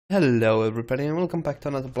Hello everybody and welcome back to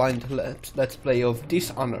another blind let's play of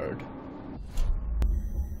Dishonored.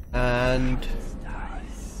 And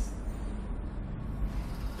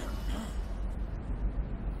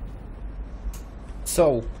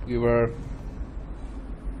so we were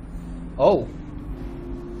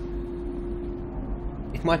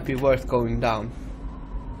it might be worth going down.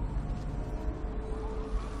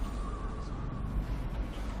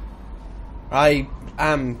 I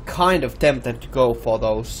am kind of tempted to go for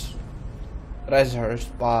those treasures,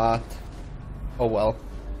 but oh well.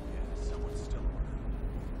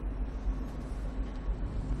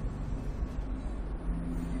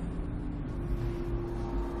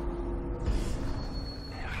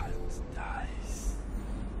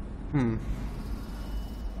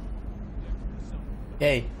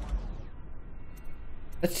 Okay.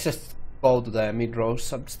 Let's just go to the mid-row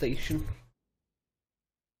substation.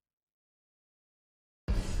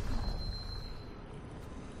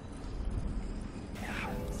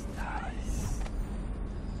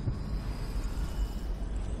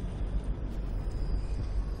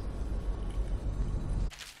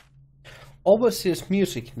 Overseer's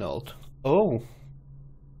music note. Oh.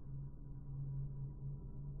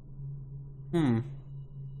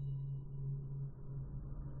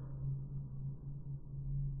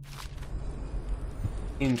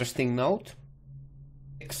 Interesting note.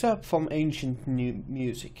 Except from ancient new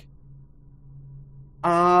music.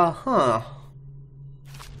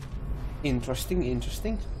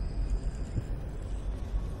 Interesting.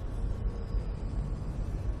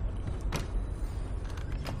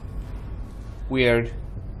 Weird.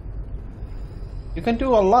 You can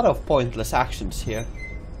do a lot of pointless actions here.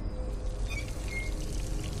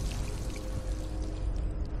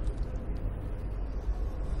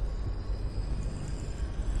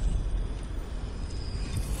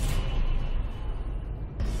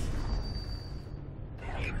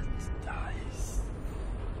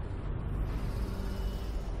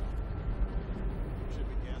 Should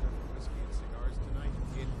we gather for whiskey and cigars tonight?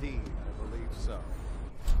 Indeed, I believe so.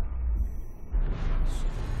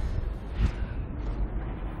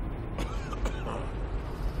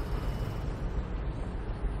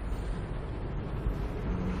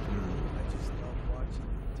 I just love watching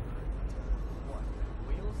them turn and turn. What,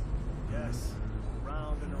 wheels? Yes,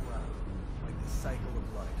 around and around, like the cycle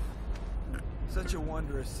of life. Such a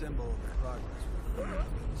wondrous symbol of the progress we've made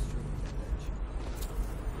in mainstream convention.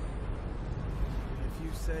 If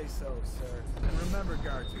you say so, sir. And remember,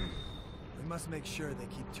 guardsmen, we must make sure they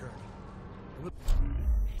keep turning. It would be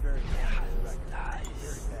very bad for the record.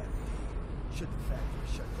 Very bad indeed. Should the factory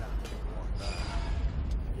shut down for war.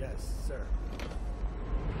 Yes, sir.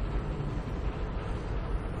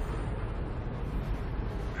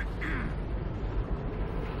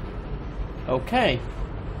 Okay.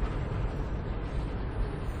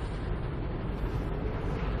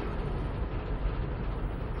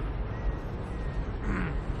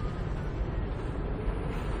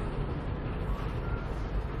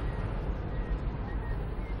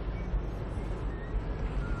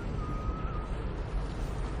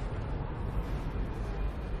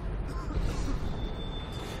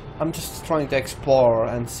 I'm just trying to explore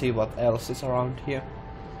and see what else is around here.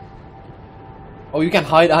 Oh, you can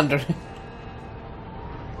hide under. Think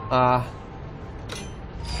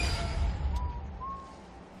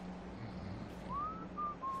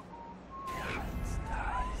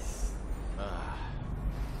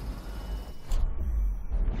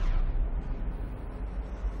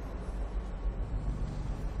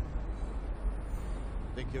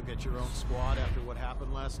you'll get your own squad after what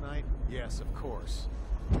happened last night? Yes, of course.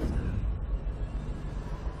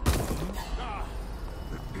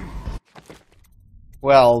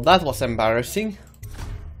 Well, that was embarrassing.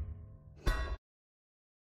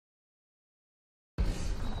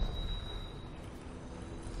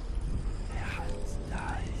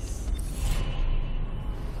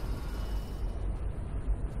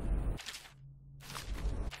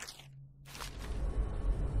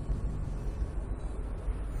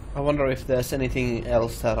 I wonder if there's anything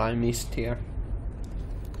else that I missed here.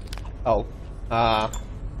 Oh,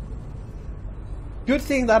 good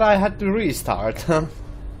thing that I had to restart.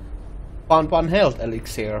 Found one health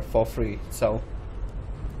elixir for free, so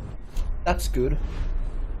that's good.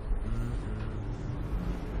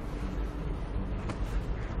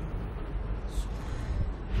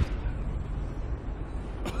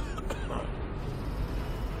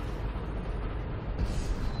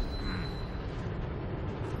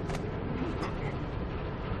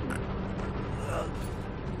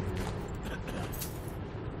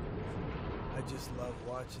 I just love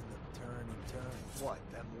watching them turn and turn. What,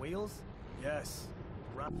 them wheels? Yes.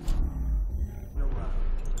 Round and around.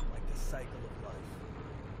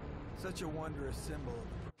 Such a wondrous symbol.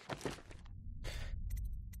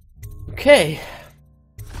 Okay.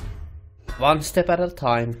 One step at a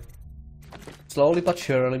time. Slowly but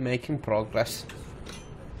surely making progress.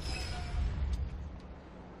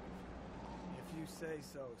 If you say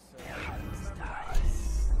so, sir.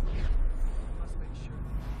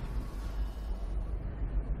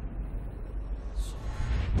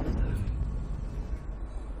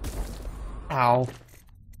 Ow.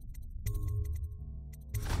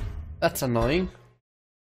 That's annoying.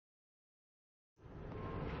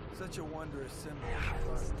 Such a wondrous symbol. It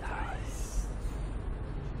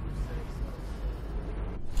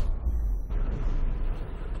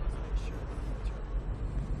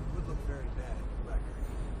would look very bad in your record.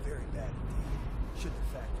 Very bad indeed. Should the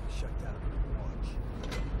factory shut down your watch.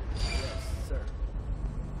 Yes, sir.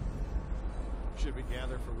 Should we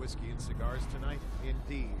gather for whiskey and cigars tonight?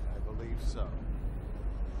 Indeed, I believe so.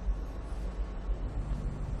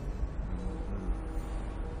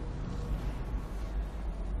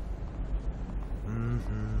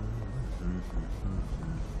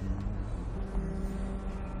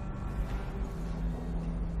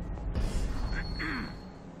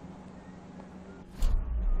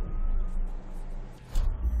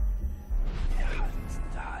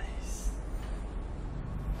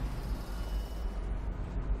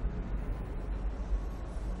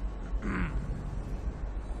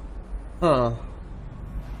 Huh.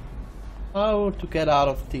 How to get out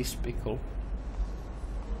of this pickle?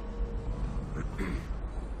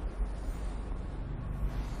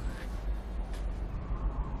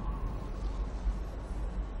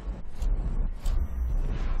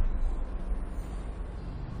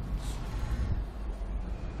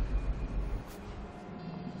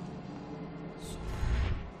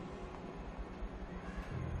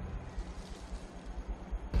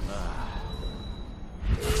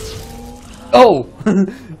 Oh!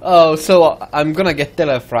 Oh, so I'm gonna get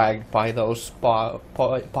telefragged by those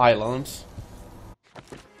pylons.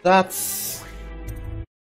 That's...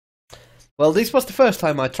 Well, this was the first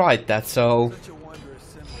time I tried that, so... Such a wondrous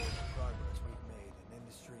symbol of the progress we've made in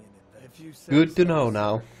industry and invention. If you say Good to so, know sir.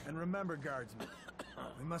 now. And remember, guardsmen,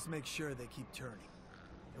 we must make sure they keep turning.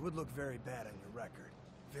 It would look very bad on your record.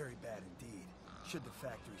 Very bad indeed. Should the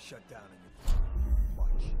factory shut down on your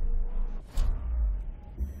watch.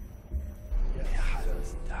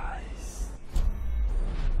 Yes, dies.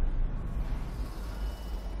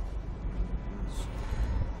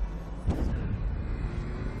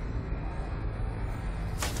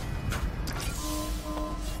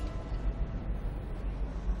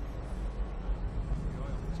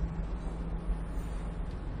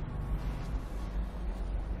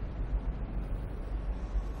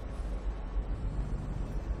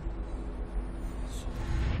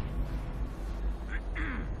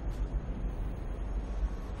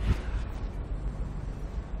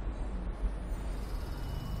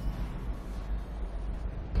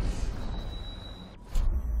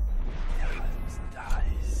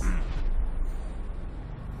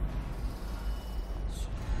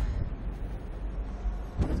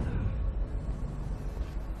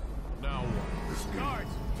 Guards,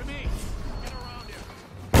 to me! Get around him!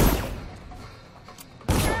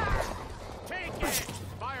 Take it!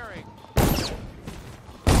 Firing!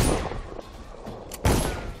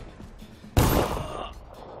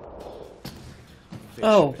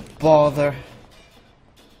 Oh, bother.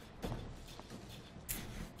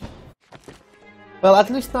 Well, at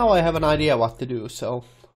least now I have an idea what to do, so...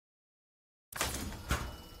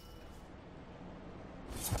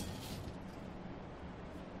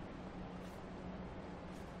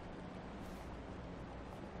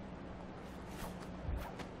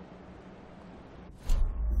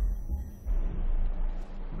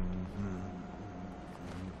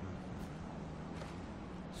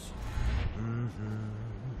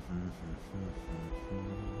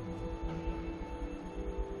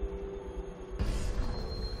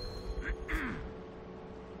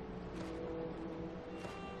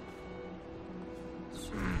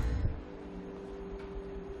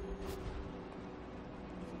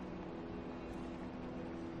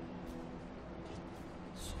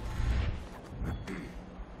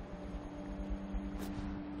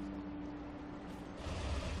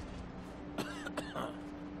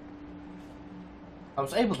 I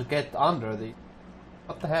was able to get under the...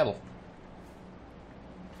 What the hell?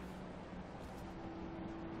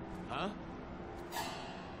 Huh?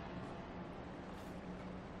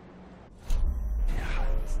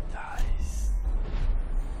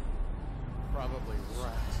 Probably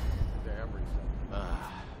rats to everything.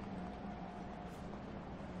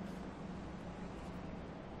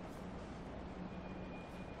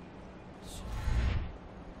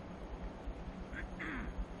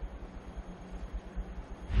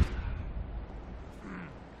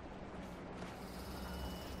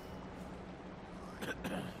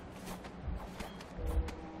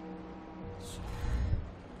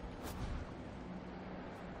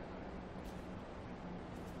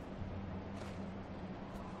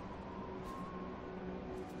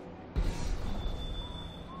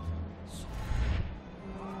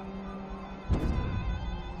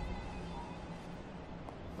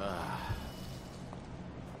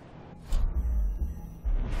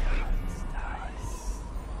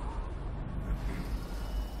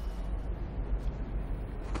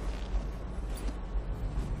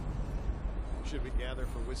 Should we gather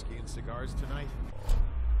for whiskey and cigars tonight?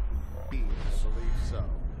 I believe so.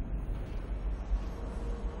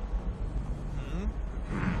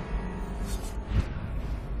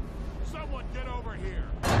 Someone get over here!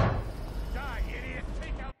 Die, idiot!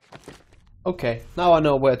 Take out. Okay, now I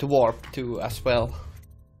know where to warp to as well.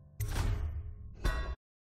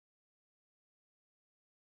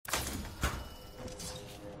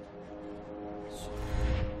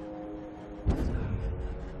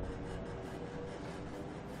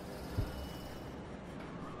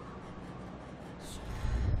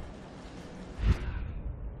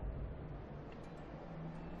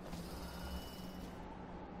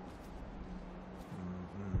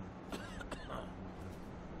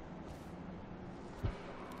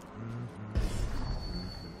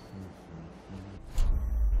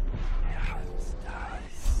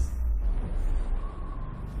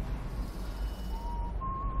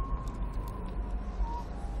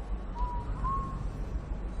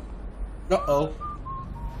 Uh-oh.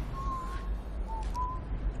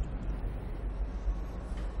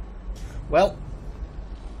 Well,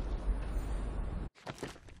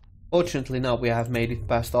 fortunately now we have made it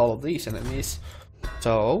past all of these enemies,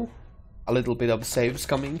 so a little bit of saves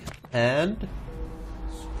coming, and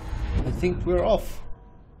I think we're off.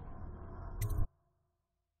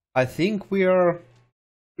 I think we are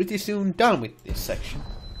pretty soon done with this section.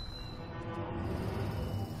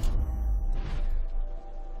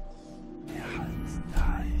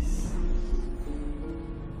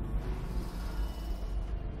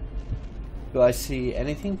 Do I see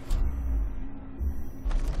anything?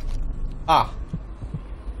 Ah!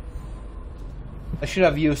 I should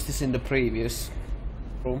have used this in the previous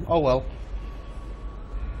room. Oh well.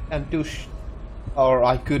 And douche. Or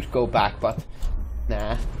I could go back, but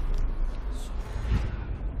nah.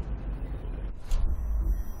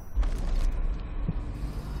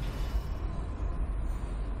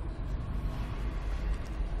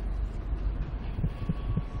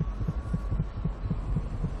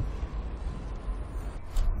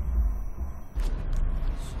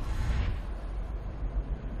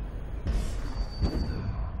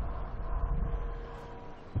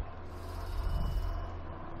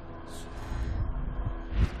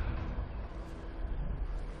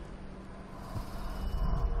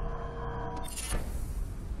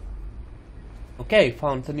 Okay,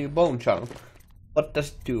 found the new bone chunk. What does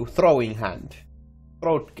it do? Throwing hand.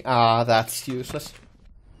 Throat. Ah, that's useless.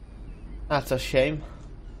 That's a shame.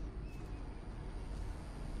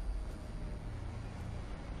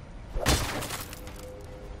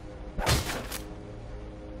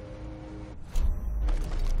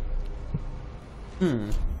 Hmm.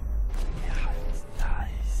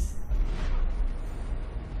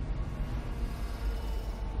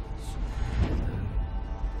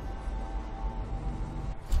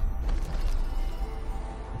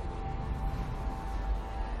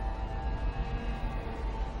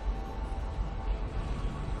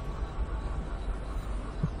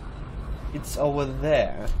 It's over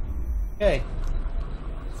there. Okay.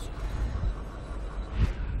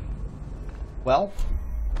 Well.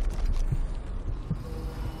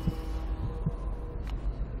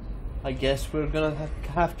 I guess we're gonna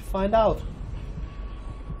have to find out.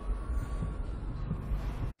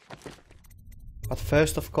 But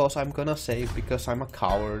first, of course, I'm gonna save because I'm a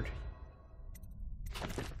coward.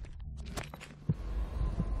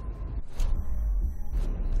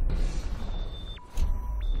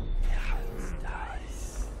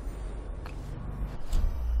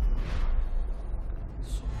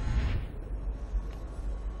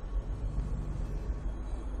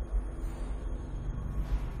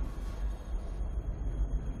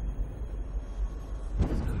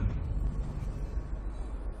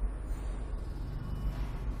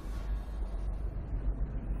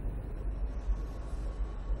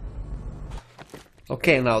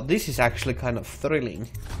 Okay, now this is actually kind of thrilling.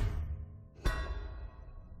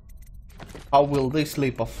 How will this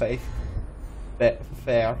leap of faith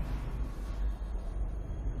fare?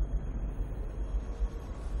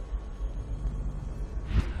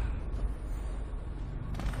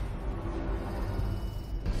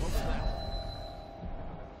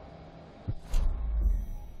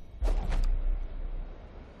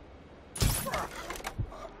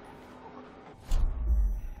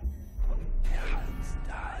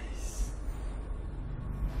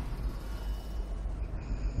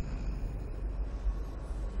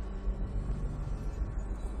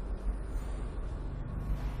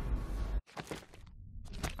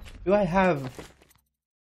 Do I have...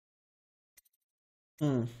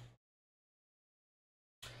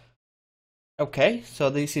 Okay, so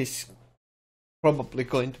this is probably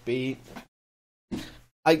going to be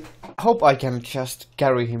I hope I can just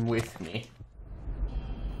carry him with me.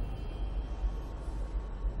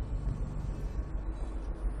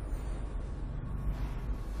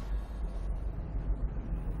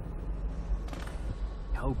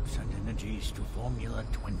 Hopes and energies to Formula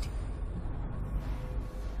 20.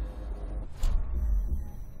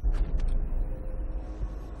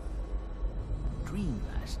 Dream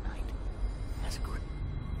last night. As a grip.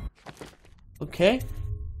 Okay.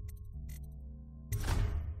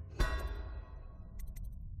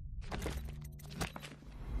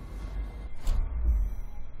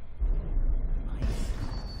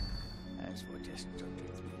 As for Test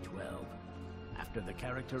Subject 312, after the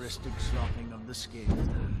characteristic sloughing of the skin,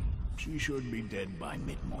 she should be dead by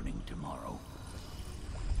mid-morning tomorrow.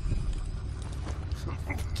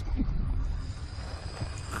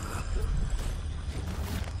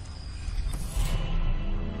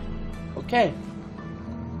 Okay.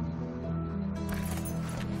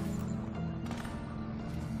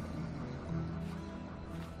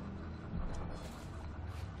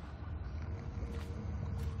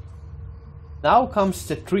 Now comes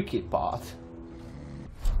the tricky part.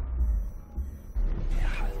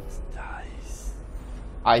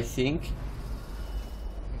 I think.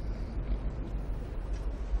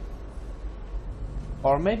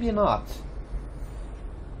 Or maybe not.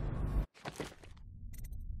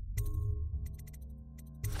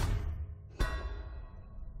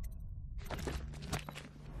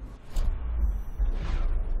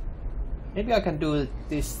 Maybe I can do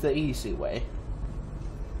this the easy way.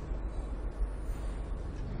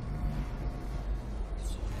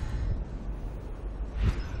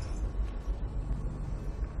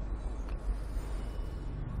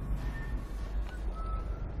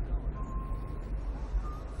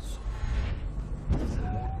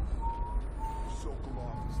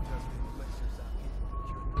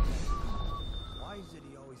 Why is it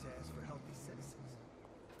he always asks for healthy citizens?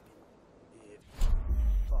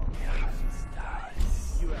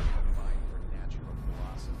 You have no mind for natural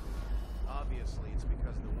philosophy. Obviously, it's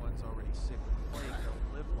because the ones already sick with plague don't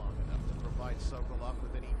live long enough to provide Sokolov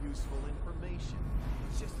with any useful information.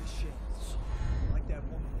 It's just a shame. Like that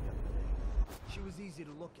woman the other day. She was easy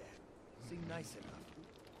to look at. Seemed nice enough.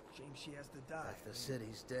 Shame she has to die. Like the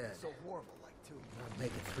city's dead. So horrible, like, too.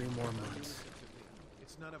 Make it 3 more months. Listen to me.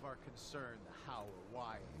 It's none of our concern the how or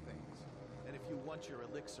why of things. And if you want your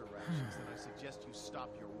elixir rations, then I suggest you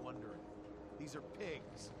stop your wondering. These are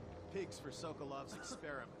pigs. Pigs for Sokolov's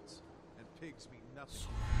experiments. And pigs mean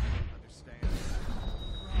nothing. Understand?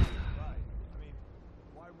 Right. I mean,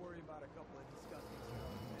 why worry about a couple of disgusting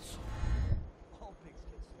skeletons? All pigs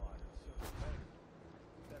get slaughtered, so it's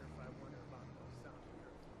better if I wonder about those down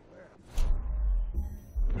here. Where?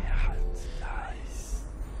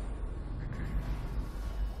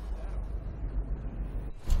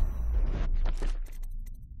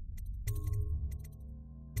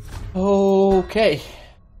 Okay.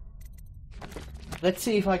 Let's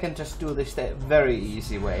see if I can just do this the very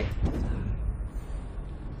easy way.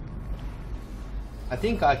 I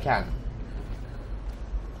think I can.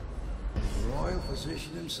 The royal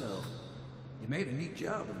physician himself. You made a neat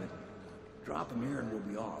job of it. Drop him here and we'll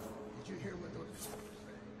be off. Did you hear what those...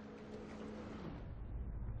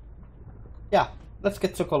 Yeah, let's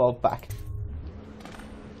get Sokolov back.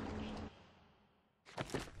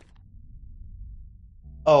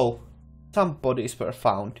 Oh, some bodies were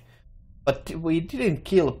found. But we didn't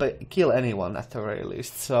kill anyone at the very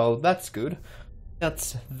least, so that's good.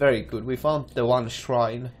 That's very good. We found the one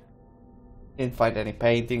shrine. Didn't find any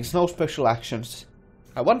paintings, no special actions.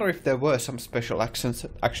 I wonder if there were some special actions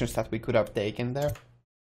that we could have taken there.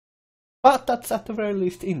 But that's at the very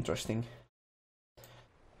least interesting.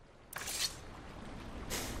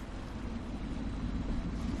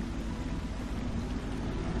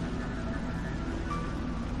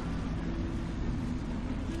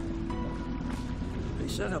 They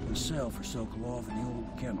set up a cell for Sokolov in the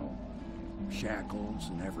old kennel. Shackles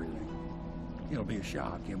and everything. It'll be a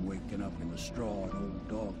shock, him waking up in the straw and old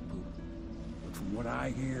dog poop. But from what I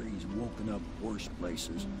hear, he's woken up worse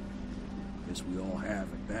places. Guess we all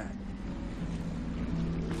have at that.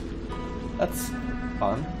 That's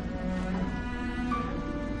fun.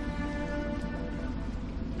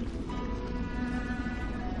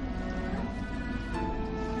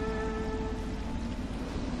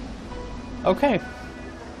 Okay.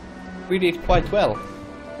 We did quite well.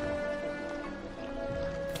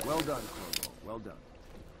 Well done, Corvo. Well done.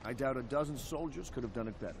 I doubt a dozen soldiers could have done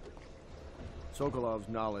it better. Sokolov's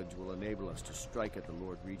knowledge will enable us to strike at the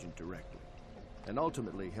Lord Regent directly, and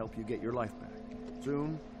ultimately help you get your life back.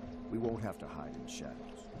 Soon, we won't have to hide in the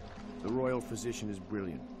shadows. The royal physician is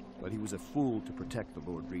brilliant, but he was a fool to protect the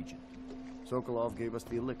Lord Regent. Sokolov gave us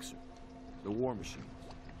the elixir, the war machines.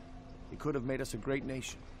 He could have made us a great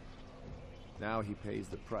nation. Now he pays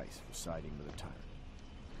the price for siding with a tyrant.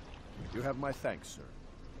 You have my thanks, sir.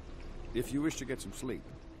 If you wish to get some sleep,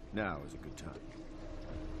 now is a good time.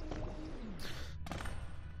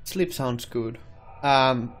 Sleep sounds good.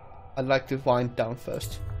 I'd like to wind down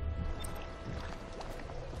first.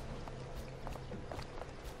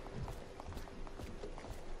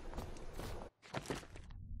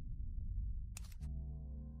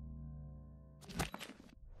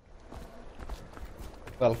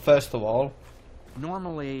 Well, first of all,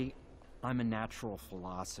 normally, I'm a natural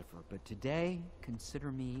philosopher, but today,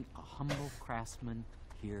 consider me a humble craftsman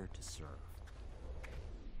here to serve.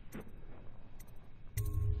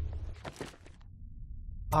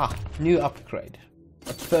 New upgrade.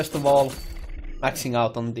 But first of all, maxing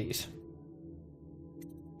out on these.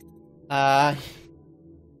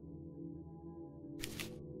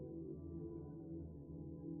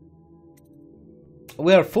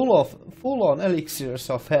 We are full on elixirs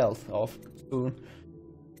of health of soon.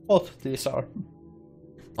 But these are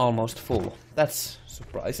almost full. That's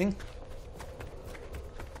surprising.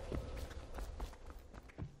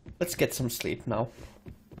 Let's get some sleep now.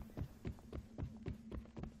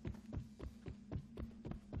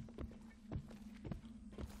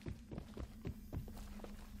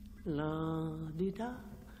 La di da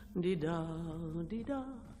di da di da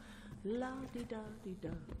la di da di da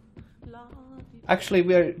la di. Actually,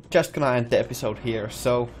 we're just gonna end the episode here,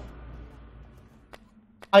 so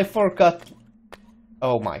I forgot.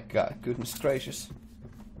 Oh my god, goodness gracious.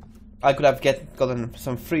 I could have gotten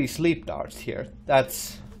some free sleep darts here.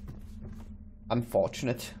 That's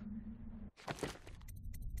unfortunate.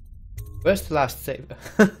 Where's the last save?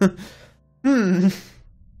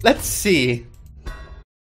 Let's see.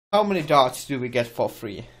 How many darts do we get for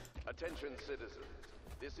free? Attention citizens.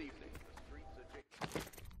 This evening, the streets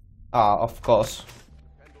of Of course.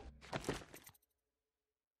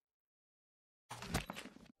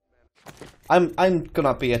 I'm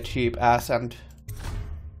gonna be a cheap ass and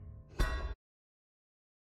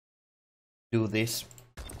do this.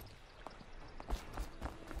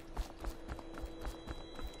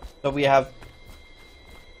 So we have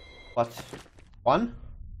what? 1,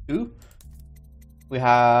 2. We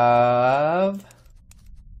have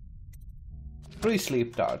 3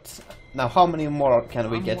 sleep darts. Now, how many more can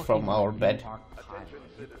we get from our bed?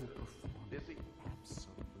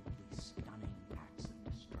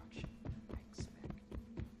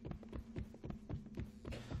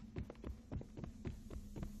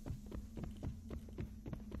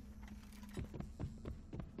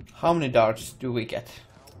 How many darts do we get?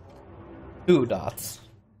 2 darts.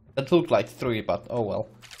 That looked like 3, but oh well.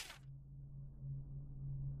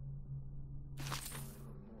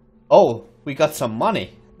 Oh, we got some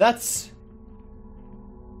money. That's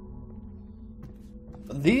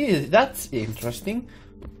interesting.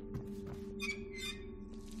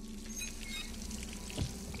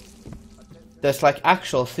 There's like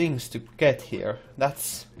actual things to get here.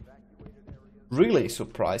 That's really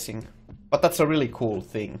surprising. But that's a really cool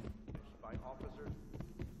thing.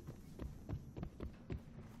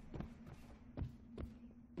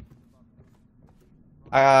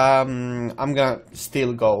 I'm gonna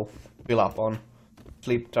still go fill up on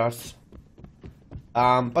sleep darts.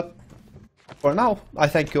 But for now, I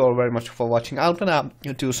thank you all very much for watching. I'm gonna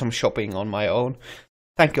do some shopping on my own.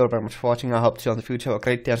 Thank you all very much for watching. I hope to see you in the future. Have a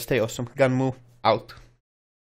great day and stay awesome. Gunmu out.